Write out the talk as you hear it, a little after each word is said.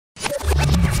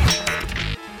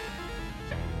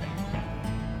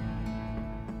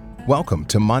Welcome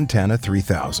to Montana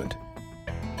 3000.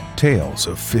 Tales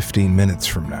of 15 minutes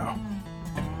from now.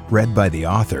 Read by the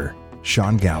author,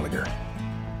 Sean Gallagher.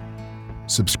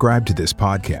 Subscribe to this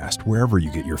podcast wherever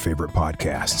you get your favorite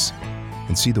podcasts,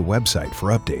 and see the website for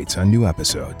updates on new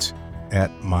episodes at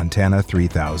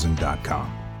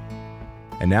montana3000.com.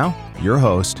 And now, your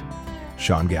host,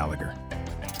 Sean Gallagher.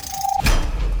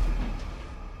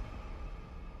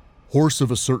 Horse of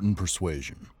a certain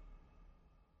persuasion.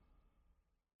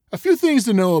 A few things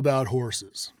to know about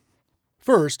horses.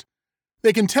 First,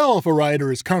 they can tell if a rider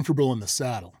is comfortable in the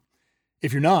saddle.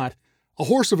 If you're not, a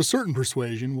horse of a certain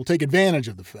persuasion will take advantage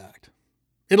of the fact.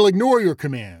 It'll ignore your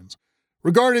commands,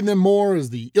 regarding them more as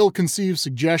the ill-conceived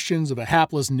suggestions of a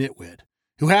hapless nitwit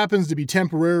who happens to be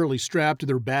temporarily strapped to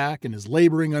their back and is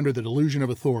laboring under the delusion of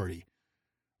authority,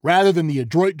 rather than the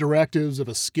adroit directives of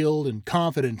a skilled and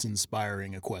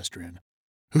confidence-inspiring equestrian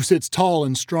who sits tall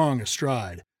and strong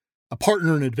astride, a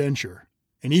partner in adventure,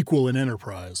 an equal in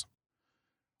enterprise.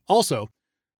 Also,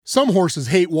 some horses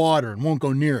hate water and won't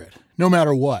go near it, no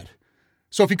matter what.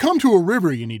 So if you come to a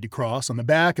river you need to cross on the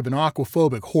back of an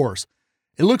aquaphobic horse,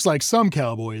 it looks like some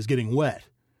cowboy is getting wet.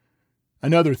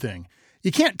 Another thing,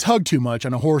 you can't tug too much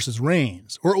on a horse's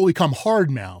reins, or it will become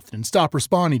hard-mouthed and stop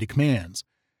responding to commands.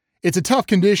 It's a tough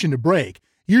condition to break,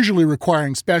 usually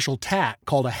requiring special tack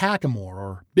called a hackamore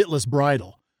or bitless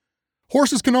bridle.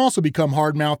 Horses can also become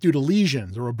hard-mouthed due to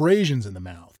lesions or abrasions in the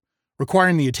mouth,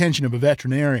 requiring the attention of a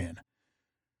veterinarian.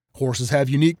 Horses have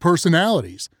unique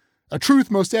personalities, a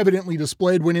truth most evidently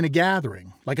displayed when in a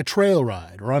gathering, like a trail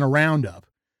ride or on a roundup.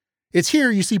 It's here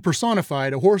you see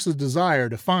personified a horse's desire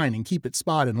to find and keep its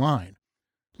spot in line.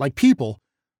 Like people,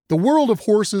 the world of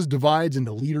horses divides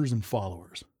into leaders and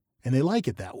followers, and they like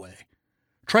it that way.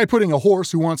 Try putting a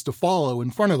horse who wants to follow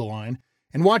in front of the line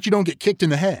and watch you don't get kicked in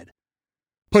the head.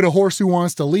 Put a horse who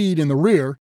wants to lead in the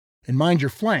rear, and mind your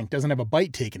flank doesn't have a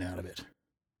bite taken out of it.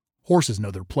 Horses know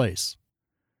their place.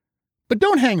 But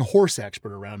don't hang horse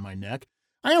expert around my neck.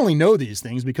 I only know these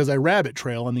things because I rabbit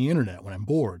trail on the internet when I'm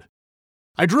bored.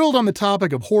 I drilled on the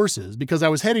topic of horses because I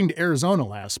was heading to Arizona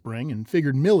last spring and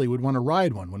figured Millie would want to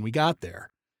ride one when we got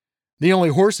there. The only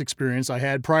horse experience I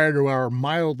had prior to our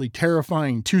mildly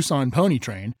terrifying Tucson pony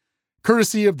train,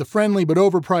 courtesy of the friendly but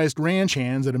overpriced ranch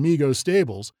hands at Amigo's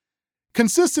Stables,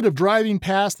 consisted of driving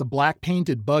past the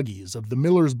black-painted buggies of the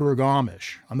Millersburg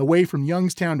Amish on the way from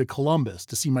Youngstown to Columbus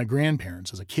to see my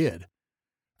grandparents as a kid.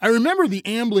 I remember the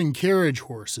ambling carriage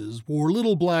horses wore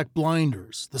little black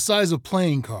blinders, the size of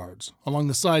playing cards, along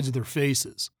the sides of their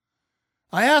faces.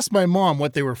 I asked my mom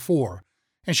what they were for,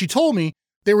 and she told me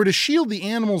they were to shield the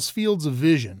animals' fields of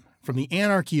vision from the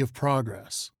anarchy of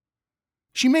progress.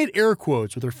 She made air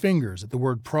quotes with her fingers at the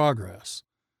word progress.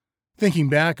 Thinking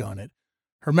back on it,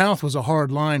 her mouth was a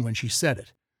hard line when she said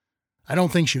it. I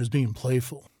don't think she was being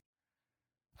playful.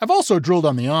 I've also drilled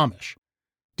on the Amish.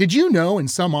 Did you know in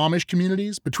some Amish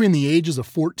communities, between the ages of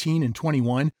 14 and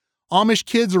 21, Amish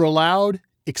kids are allowed,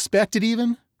 expected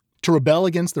even, to rebel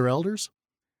against their elders?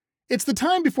 It's the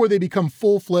time before they become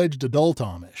full-fledged adult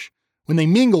Amish, when they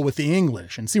mingle with the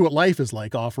English and see what life is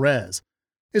like off-res.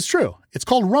 It's true, it's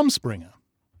called Rumspringa.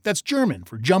 That's German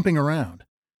for jumping around.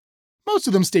 Most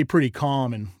of them stay pretty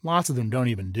calm, and lots of them don't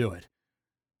even do it.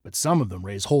 But some of them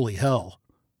raise holy hell.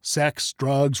 Sex,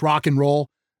 drugs, rock and roll,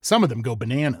 some of them go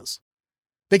bananas.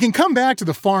 They can come back to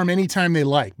the farm anytime they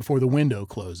like before the window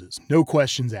closes, no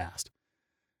questions asked.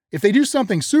 If they do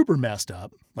something super messed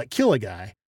up, like kill a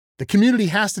guy, the community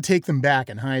has to take them back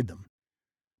and hide them.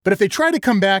 But if they try to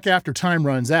come back after time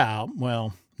runs out,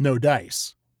 well, no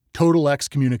dice. Total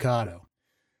excommunicado.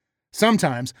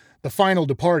 Sometimes, the final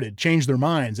departed change their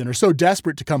minds and are so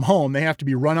desperate to come home they have to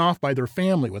be run off by their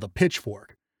family with a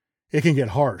pitchfork. It can get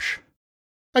harsh.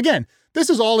 Again, this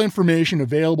is all information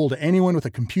available to anyone with a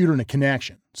computer and a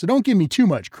connection, so don't give me too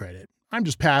much credit. I'm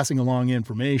just passing along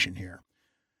information here.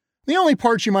 The only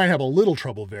parts you might have a little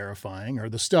trouble verifying are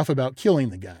the stuff about killing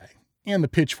the guy, and the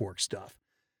pitchfork stuff.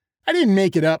 I didn't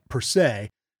make it up per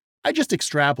se, I just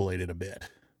extrapolated a bit.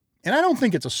 And I don't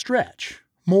think it's a stretch.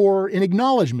 More an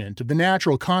acknowledgement of the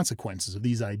natural consequences of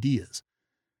these ideas.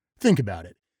 Think about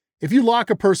it. If you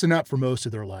lock a person up for most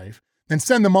of their life, then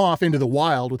send them off into the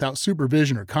wild without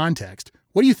supervision or context,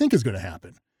 what do you think is going to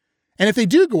happen? And if they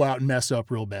do go out and mess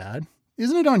up real bad,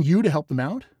 isn't it on you to help them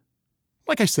out?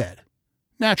 Like I said,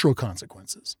 natural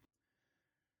consequences.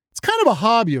 It's kind of a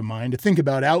hobby of mine to think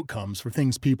about outcomes for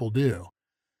things people do.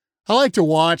 I like to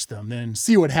watch them, then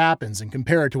see what happens and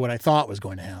compare it to what I thought was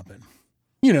going to happen.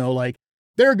 You know, like,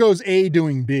 there goes A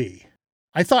doing B.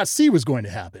 I thought C was going to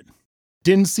happen.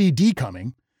 Didn't see D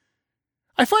coming.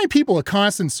 I find people a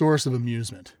constant source of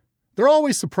amusement. They're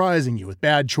always surprising you with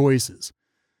bad choices.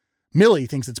 Millie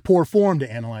thinks it's poor form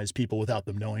to analyze people without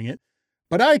them knowing it,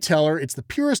 but I tell her it's the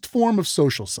purest form of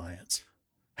social science.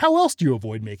 How else do you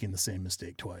avoid making the same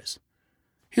mistake twice?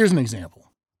 Here's an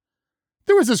example.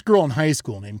 There was this girl in high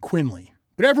school named Quinley,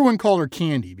 but everyone called her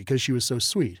Candy because she was so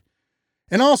sweet.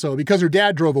 And also because her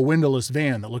dad drove a windowless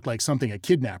van that looked like something a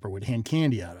kidnapper would hand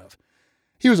candy out of.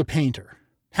 He was a painter.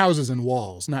 Houses and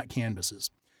walls, not canvases.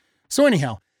 So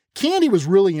anyhow, Candy was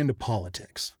really into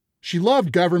politics. She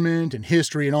loved government and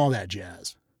history and all that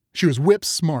jazz. She was whip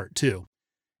smart, too.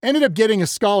 Ended up getting a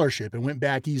scholarship and went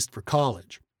back east for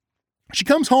college. She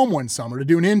comes home one summer to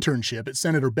do an internship at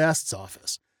Senator Best's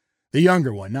office. The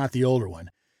younger one, not the older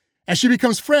one. And she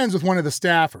becomes friends with one of the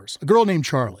staffers, a girl named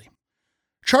Charlie.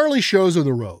 Charlie shows her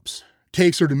the ropes,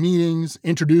 takes her to meetings,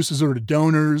 introduces her to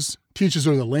donors, teaches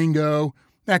her the lingo,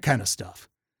 that kind of stuff.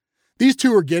 These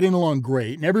two are getting along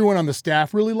great, and everyone on the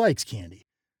staff really likes Candy.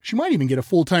 She might even get a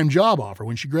full-time job offer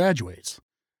when she graduates.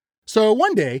 So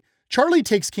one day, Charlie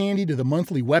takes Candy to the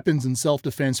monthly Weapons and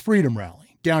Self-Defense Freedom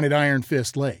Rally down at Iron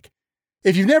Fist Lake.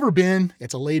 If you've never been,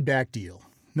 it's a laid-back deal.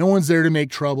 No one's there to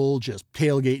make trouble, just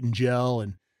tailgate and gel,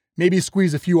 and maybe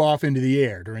squeeze a few off into the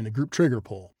air during the group trigger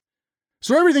pull.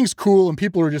 So everything's cool and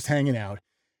people are just hanging out.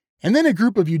 And then a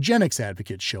group of eugenics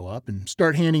advocates show up and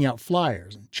start handing out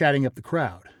flyers and chatting up the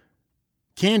crowd.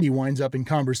 Candy winds up in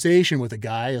conversation with a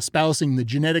guy espousing the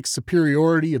genetic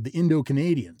superiority of the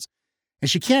Indo-Canadians,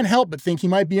 and she can't help but think he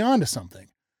might be onto something.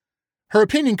 Her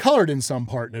opinion colored in some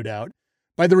part, no doubt,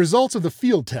 by the results of the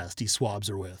field test he swabs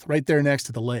her with, right there next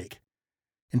to the lake.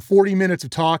 In 40 minutes of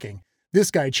talking, this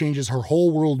guy changes her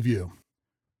whole worldview.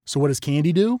 So what does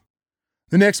Candy do?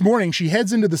 The next morning, she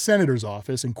heads into the senator's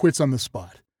office and quits on the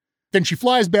spot. Then she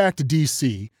flies back to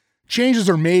D.C., changes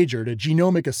her major to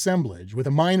genomic assemblage with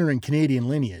a minor in Canadian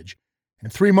lineage,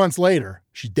 and 3 months later,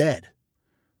 she's dead.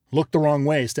 Looked the wrong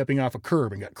way stepping off a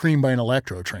curb and got creamed by an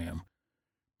electro tram.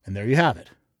 And there you have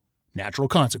it. Natural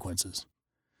consequences.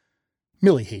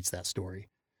 Millie hates that story.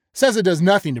 Says it does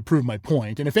nothing to prove my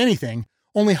point, and if anything,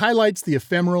 only highlights the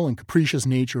ephemeral and capricious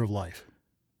nature of life.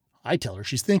 I tell her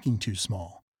she's thinking too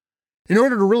small. In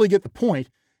order to really get the point,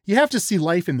 you have to see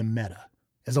life in the meta,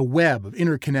 as a web of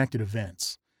interconnected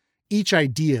events. Each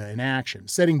idea and action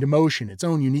setting to motion its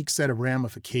own unique set of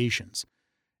ramifications,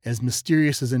 as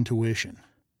mysterious as intuition,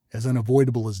 as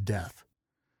unavoidable as death.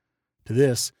 To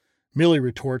this, Millie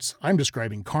retorts, I'm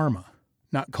describing karma,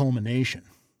 not culmination.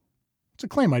 It's a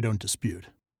claim I don't dispute.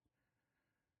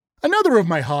 Another of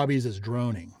my hobbies is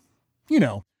droning. You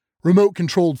know,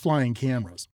 remote-controlled flying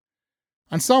cameras.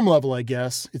 On some level, I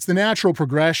guess, it's the natural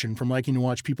progression from liking to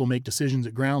watch people make decisions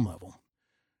at ground level.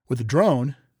 With a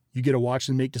drone, you get to watch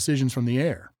them make decisions from the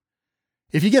air.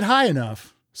 If you get high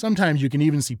enough, sometimes you can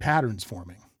even see patterns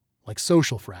forming, like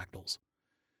social fractals.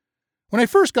 When I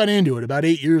first got into it about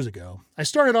 8 years ago, I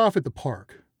started off at the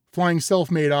park, flying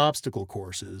self-made obstacle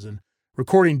courses and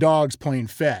recording dogs playing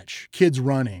fetch, kids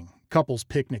running, couples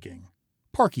picnicking,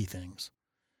 parky things.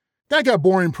 That got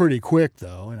boring pretty quick,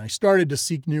 though, and I started to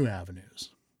seek new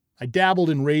avenues. I dabbled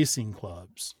in racing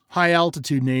clubs,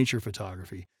 high-altitude nature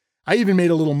photography. I even made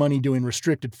a little money doing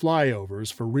restricted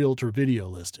flyovers for realtor video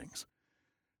listings.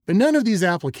 But none of these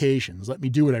applications let me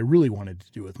do what I really wanted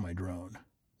to do with my drone,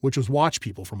 which was watch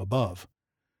people from above.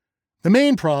 The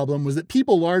main problem was that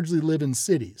people largely live in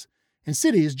cities, and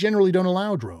cities generally don't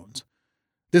allow drones.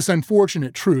 This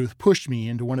unfortunate truth pushed me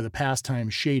into one of the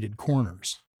pastime's shaded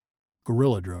corners: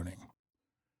 guerrilla droning.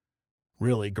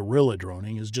 Really, guerrilla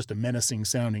droning is just a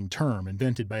menacing-sounding term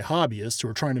invented by hobbyists who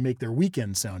are trying to make their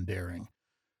weekend sound daring.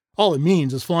 All it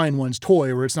means is flying one's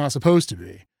toy where it's not supposed to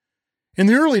be. In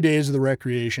the early days of the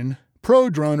recreation,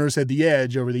 pro-droners had the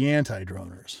edge over the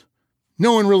anti-droners.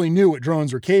 No one really knew what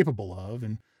drones were capable of,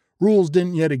 and rules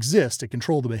didn't yet exist to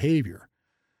control the behavior.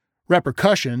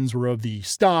 Repercussions were of the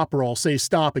stop or I'll say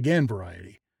stop again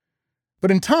variety.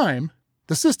 But in time,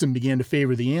 the system began to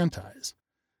favor the antis.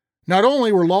 Not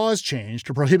only were laws changed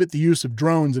to prohibit the use of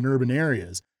drones in urban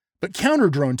areas, but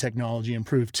counter-drone technology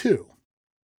improved too.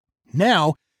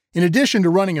 Now, in addition to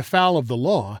running afoul of the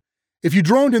law, if you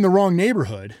droned in the wrong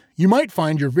neighborhood, you might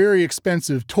find your very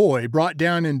expensive toy brought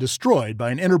down and destroyed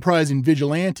by an enterprising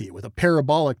vigilante with a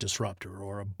parabolic disruptor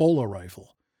or a bola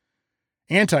rifle.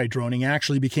 Anti-droning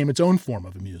actually became its own form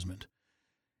of amusement.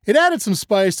 It added some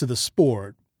spice to the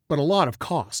sport, but a lot of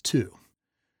cost too.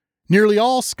 Nearly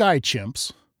all sky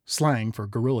chimps, slang for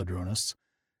guerrilla dronists,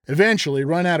 eventually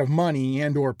run out of money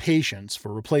and/or patience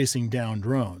for replacing downed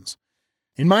drones.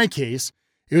 In my case,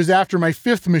 it was after my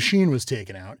 5th machine was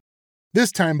taken out,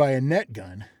 this time by a net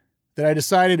gun, that I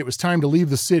decided it was time to leave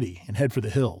the city and head for the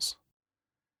hills.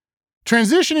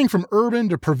 Transitioning from urban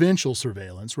to provincial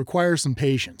surveillance requires some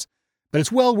patience, But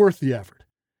it's well worth the effort.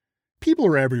 People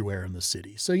are everywhere in the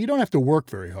city, so you don't have to work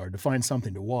very hard to find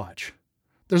something to watch.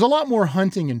 There's a lot more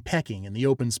hunting and pecking in the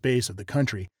open space of the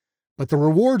country, but the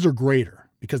rewards are greater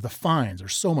because the fines are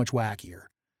so much wackier.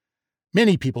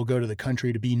 Many people go to the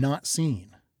country to be not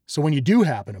seen, so when you do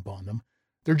happen upon them,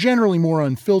 they're generally more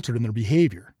unfiltered in their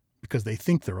behavior because they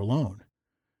think they're alone.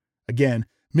 Again,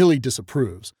 Millie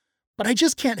disapproves, but I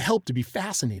just can't help to be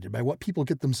fascinated by what people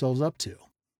get themselves up to.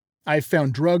 I've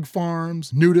found drug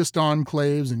farms, nudist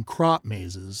enclaves, and crop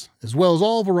mazes, as well as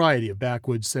all variety of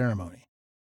backwoods ceremony.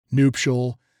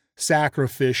 Nuptial,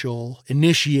 sacrificial,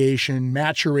 initiation,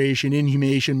 maturation,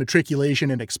 inhumation, matriculation,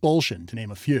 and expulsion, to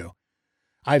name a few.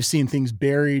 I've seen things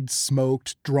buried,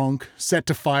 smoked, drunk, set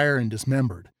to fire, and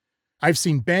dismembered. I've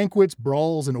seen banquets,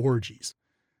 brawls, and orgies.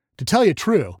 To tell you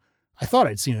true, I thought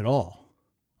I'd seen it all.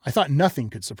 I thought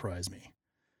nothing could surprise me.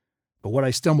 But what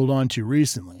I stumbled onto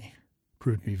recently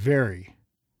proved me very,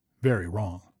 very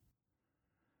wrong.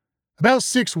 About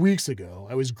 6 weeks ago,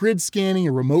 I was grid scanning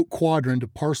a remote quadrant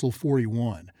of Parcel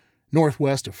 41,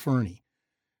 northwest of Fernie,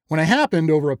 when I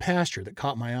happened over a pasture that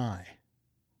caught my eye.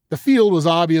 The field was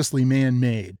obviously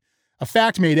man-made, a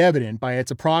fact made evident by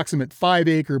its approximate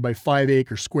 5-acre by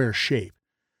 5-acre square shape,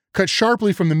 cut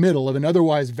sharply from the middle of an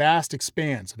otherwise vast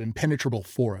expanse of impenetrable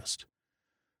forest.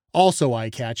 Also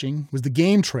eye-catching was the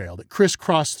game trail that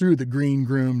crisscrossed through the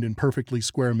green-groomed and perfectly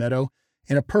square meadow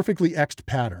in a perfectly X'd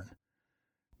pattern.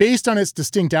 Based on its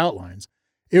distinct outlines,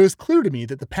 it was clear to me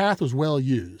that the path was well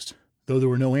used, though there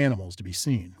were no animals to be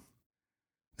seen.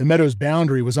 The meadow's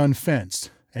boundary was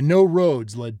unfenced, and no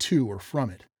roads led to or from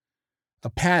it. A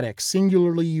paddock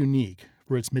singularly unique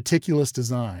for its meticulous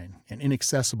design and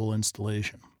inaccessible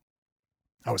installation.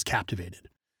 I was captivated.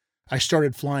 I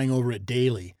started flying over it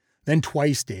daily, then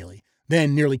twice daily,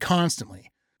 then nearly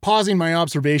constantly, pausing my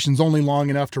observations only long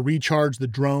enough to recharge the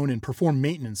drone and perform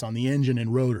maintenance on the engine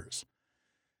and rotors.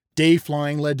 Day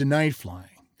flying led to night flying,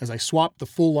 as I swapped the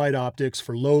full-light optics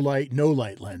for low-light,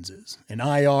 no-light lenses and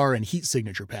IR and heat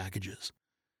signature packages.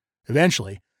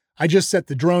 Eventually, I just set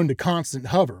the drone to constant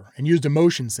hover and used a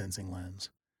motion-sensing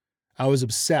lens. I was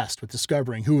obsessed with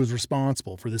discovering who was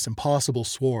responsible for this impossible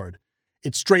sward,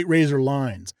 its straight razor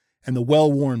lines, and the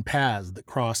well-worn paths that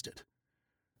crossed it.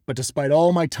 But despite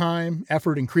all my time,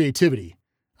 effort, and creativity,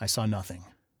 I saw nothing.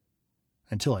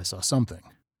 Until I saw something.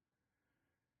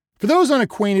 For those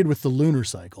unacquainted with the lunar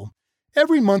cycle,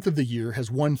 every month of the year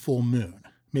has one full moon,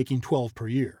 making 12 per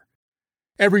year.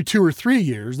 Every 2 or 3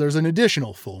 years, there's an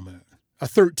additional full moon, a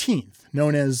 13th,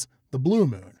 known as the blue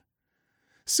moon.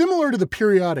 Similar to the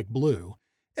periodic blue,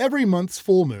 every month's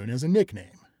full moon has a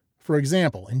nickname. For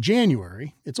example, in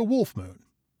January, it's a wolf moon.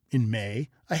 In May,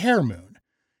 a hare moon.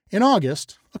 In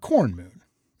August, a corn moon,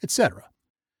 etc.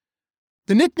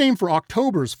 The nickname for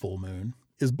October's full moon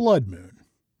is blood moon,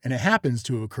 and it happens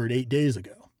to have occurred 8 days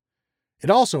ago. It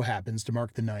also happens to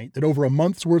mark the night that over a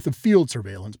month's worth of field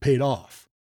surveillance paid off.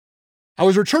 I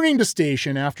was returning to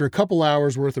station after a couple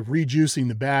hours worth of rejuicing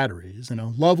the batteries and a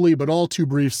lovely but all too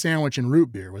brief sandwich and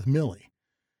root beer with Millie.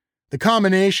 The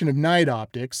combination of night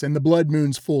optics and the blood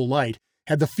moon's full light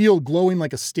had the field glowing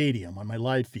like a stadium on my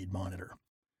live feed monitor.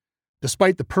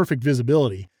 Despite the perfect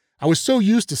visibility, I was so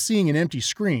used to seeing an empty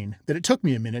screen that it took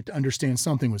me a minute to understand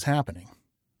something was happening.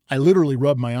 I literally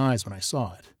rubbed my eyes when I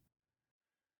saw it.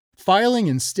 Filing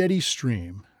in steady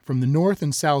stream from the north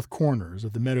and south corners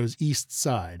of the meadow's east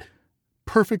side,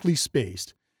 perfectly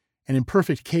spaced and in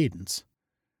perfect cadence,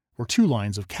 were 2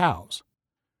 lines of cows.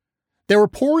 They were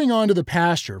pouring onto the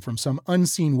pasture from some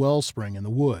unseen wellspring in the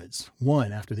woods,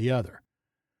 one after the other.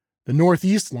 The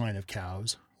northeast line of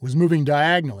cows was moving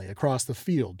diagonally across the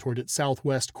field toward its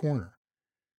southwest corner,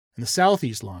 and the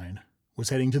southeast line was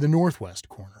heading to the northwest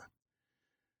corner.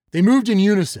 They moved in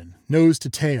unison, nose to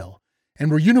tail, and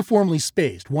were uniformly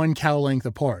spaced 1 cow length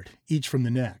apart, each from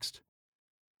the next.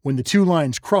 When the 2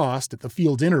 lines crossed at the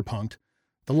field's interpunct,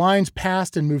 the lines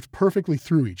passed and moved perfectly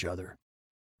through each other.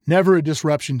 Never a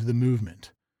disruption to the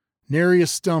movement. Nary a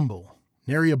stumble,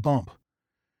 nary a bump.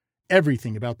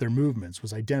 Everything about their movements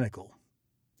was identical.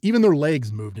 Even their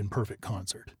legs moved in perfect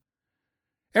concert.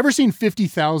 Ever seen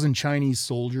 50,000 Chinese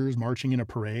soldiers marching in a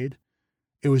parade?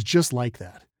 It was just like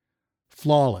that.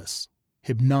 Flawless,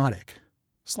 hypnotic,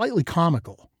 slightly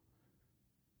comical.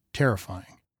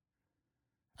 Terrifying.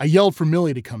 I yelled for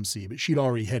Millie to come see, but she'd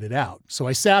already headed out, so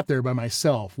I sat there by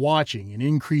myself, watching in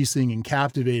increasing and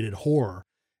captivated horror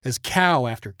as cow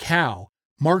after cow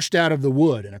marched out of the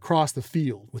wood and across the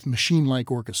field with machine-like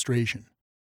orchestration.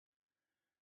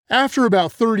 After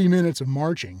about 30 minutes of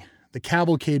marching, the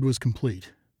cavalcade was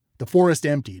complete. The forest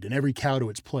emptied and every cow to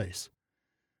its place.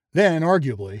 Then,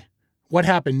 arguably, what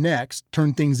happened next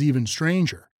turned things even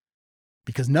stranger.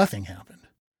 because nothing happened.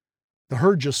 The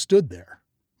herd just stood there,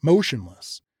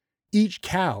 motionless, each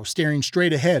cow staring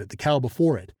straight ahead at the cow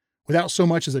before it, without so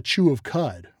much as a chew of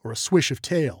cud or a swish of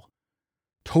tail.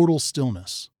 Total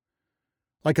stillness.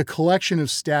 Like a collection of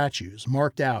statues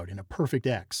marked out in a perfect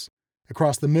X,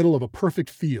 across the middle of a perfect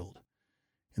field,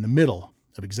 in the middle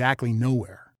of exactly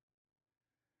nowhere.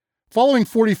 Following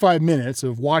 45 minutes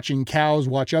of watching cows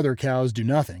watch other cows do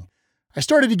nothing, I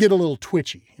started to get a little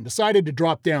twitchy and decided to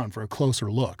drop down for a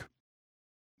closer look.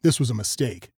 This was a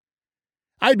mistake.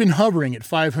 I'd been hovering at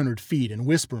 500 feet in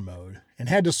whisper mode and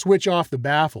had to switch off the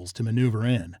baffles to maneuver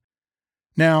in.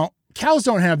 Now, cows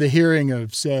don't have the hearing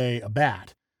of, say, a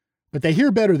bat, but they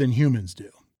hear better than humans do.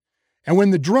 And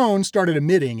when the drone started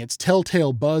emitting its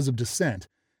telltale buzz of dissent,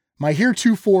 my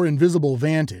heretofore invisible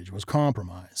vantage was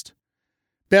compromised.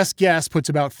 Best guess puts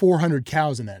about 400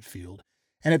 cows in that field,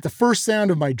 and at the first sound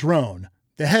of my drone,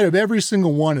 the head of every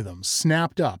single one of them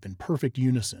snapped up in perfect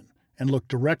unison and looked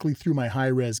directly through my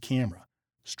high-res camera,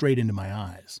 straight into my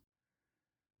eyes.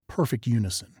 Perfect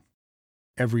unison.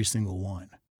 Every single one.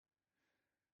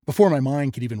 Before my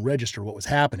mind could even register what was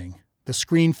happening, the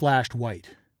screen flashed white,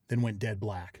 then went dead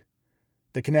black.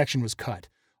 The connection was cut,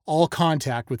 all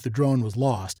contact with the drone was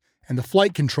lost, and the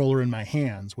flight controller in my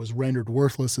hands was rendered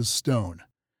worthless as stone.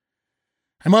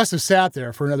 I must have sat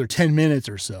there for another 10 minutes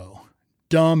or so,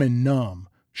 dumb and numb,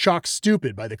 shocked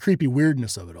stupid by the creepy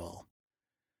weirdness of it all.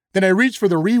 Then I reached for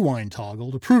the rewind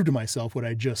toggle to prove to myself what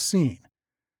I'd just seen.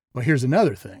 But here's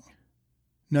another thing.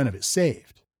 None of it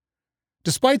saved.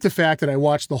 Despite the fact that I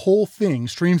watched the whole thing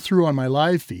stream through on my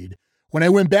live feed, when I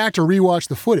went back to rewatch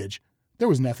the footage, there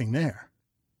was nothing there.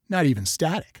 Not even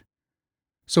static.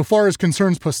 So far as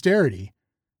concerns posterity,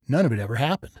 none of it ever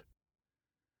happened.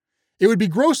 It would be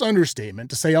gross understatement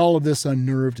to say all of this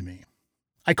unnerved me.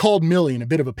 I called Millie in a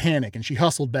bit of a panic and she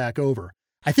hustled back over.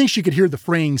 I think she could hear the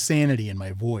fraying sanity in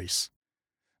my voice.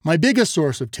 My biggest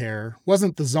source of terror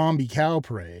wasn't the zombie cow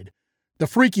parade, the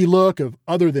freaky look of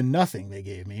other than nothing they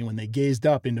gave me when they gazed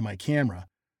up into my camera,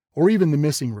 or even the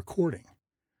missing recording.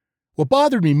 What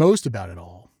bothered me most about it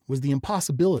all was the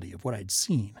impossibility of what I'd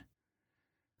seen.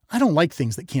 I don't like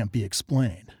things that can't be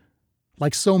explained.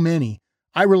 Like so many,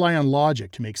 I rely on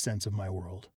logic to make sense of my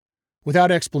world. Without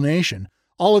explanation,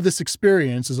 all of this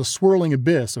experience is a swirling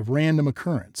abyss of random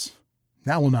occurrence.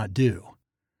 That will not do.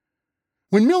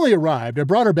 When Millie arrived, I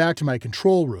brought her back to my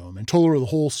control room and told her the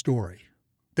whole story.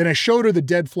 Then I showed her the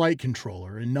dead flight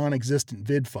controller and non-existent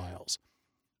vid files.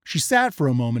 She sat for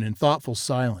a moment in thoughtful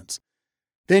silence,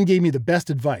 then gave me the best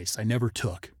advice I never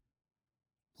took.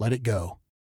 Let it go.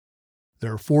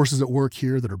 There are forces at work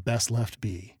here that are best left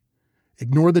be.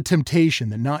 Ignore the temptation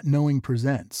that not knowing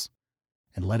presents,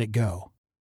 and let it go.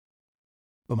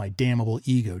 But my damnable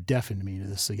ego deafened me to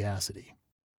this sagacity.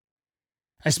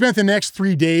 I spent the next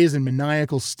 3 days in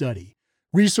maniacal study,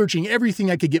 researching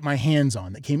everything I could get my hands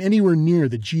on that came anywhere near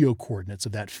the geo-coordinates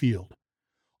of that field.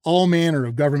 All manner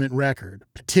of government record,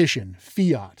 petition,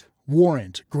 fiat,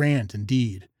 warrant, grant, and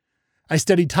deed. I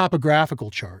studied topographical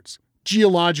charts,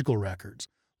 geological records,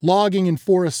 logging and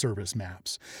Forest Service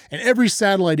maps, and every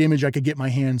satellite image I could get my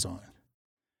hands on.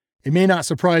 It may not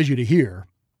surprise you to hear,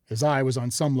 as I was on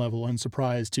some level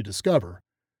unsurprised to discover,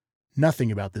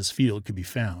 nothing about this field could be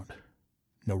found.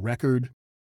 No record,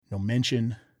 no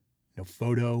mention, no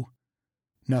photo,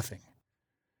 nothing.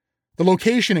 The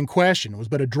location in question was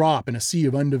but a drop in a sea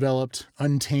of undeveloped,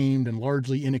 untamed, and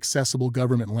largely inaccessible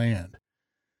government land.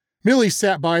 Millie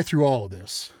sat by through all of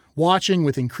this, watching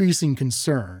with increasing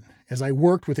concern as I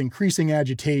worked with increasing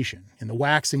agitation in the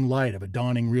waxing light of a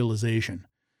dawning realization.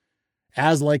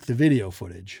 As like the video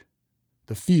footage,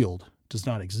 the field does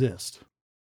not exist.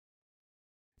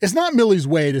 It's not Millie's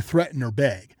way to threaten or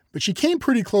beg, but she came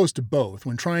pretty close to both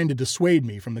when trying to dissuade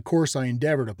me from the course I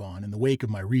endeavored upon in the wake of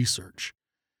my research.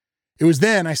 It was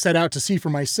then I set out to see for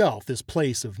myself this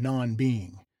place of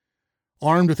non-being.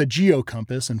 Armed with a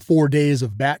geocompass and 4 days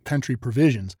of backcountry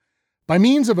provisions, by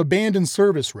means of abandoned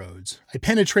service roads, I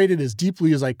penetrated as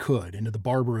deeply as I could into the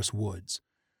barbarous woods,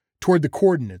 toward the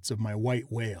coordinates of my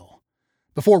white whale,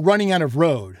 before running out of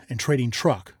road and trading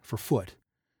truck for foot.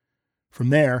 From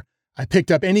there, I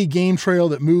picked up any game trail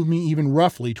that moved me even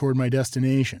roughly toward my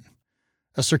destination,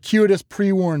 a circuitous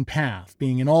pre-worn path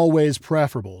being in all ways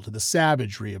preferable to the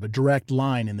savagery of a direct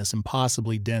line in this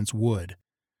impossibly dense wood.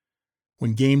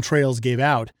 When game trails gave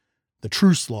out, the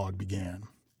true slog began,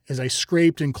 as I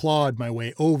scraped and clawed my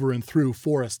way over and through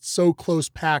forests so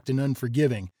close-packed and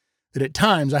unforgiving that at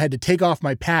times I had to take off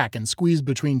my pack and squeeze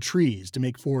between trees to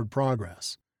make forward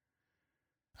progress.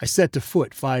 I set to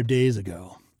foot 5 days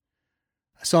ago.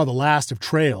 I saw the last of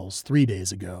trails 3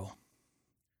 days ago.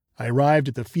 I arrived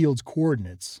at the field's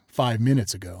coordinates 5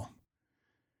 minutes ago.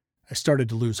 I started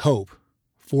to lose hope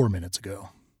 4 minutes ago.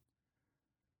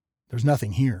 There's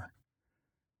nothing here.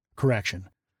 Correction.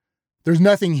 There's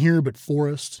nothing here but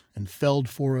forest and felled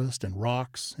forest and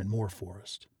rocks and more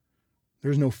forest.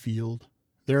 There's no field.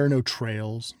 There are no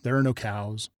trails. There are no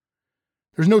cows.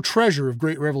 There's no treasure of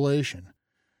great revelation.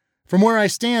 From where I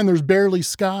stand, there's barely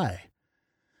sky.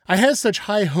 I had such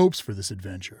high hopes for this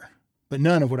adventure, but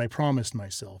none of what I promised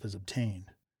myself is obtained.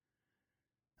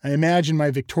 I imagine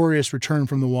my victorious return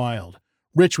from the wild,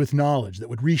 rich with knowledge that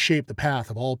would reshape the path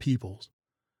of all peoples.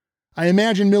 I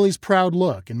imagine Millie's proud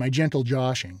look and my gentle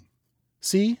joshing.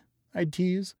 See, I'd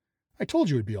tease, I told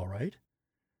you it'd be all right.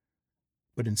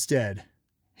 But instead,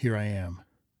 here I am,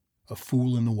 a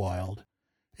fool in the wild,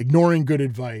 ignoring good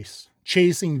advice,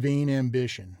 chasing vain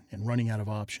ambition, and running out of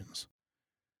options.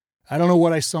 I don't know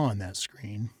what I saw on that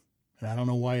screen, and I don't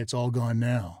know why it's all gone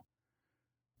now.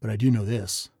 But I do know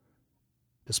this.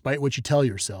 Despite what you tell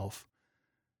yourself,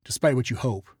 despite what you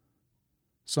hope,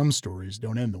 some stories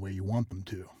don't end the way you want them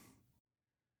to.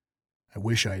 I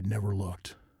wish I had never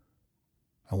looked.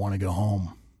 I want to go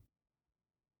home.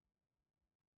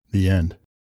 The end.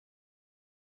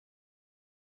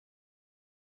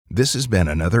 This has been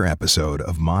another episode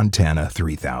of Montana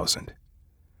 3000.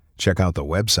 Check out the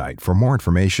website for more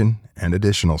information and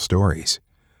additional stories.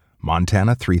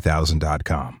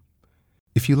 Montana3000.com.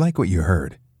 If you like what you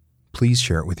heard, please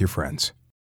share it with your friends.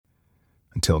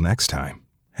 Until next time,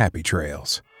 happy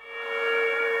trails.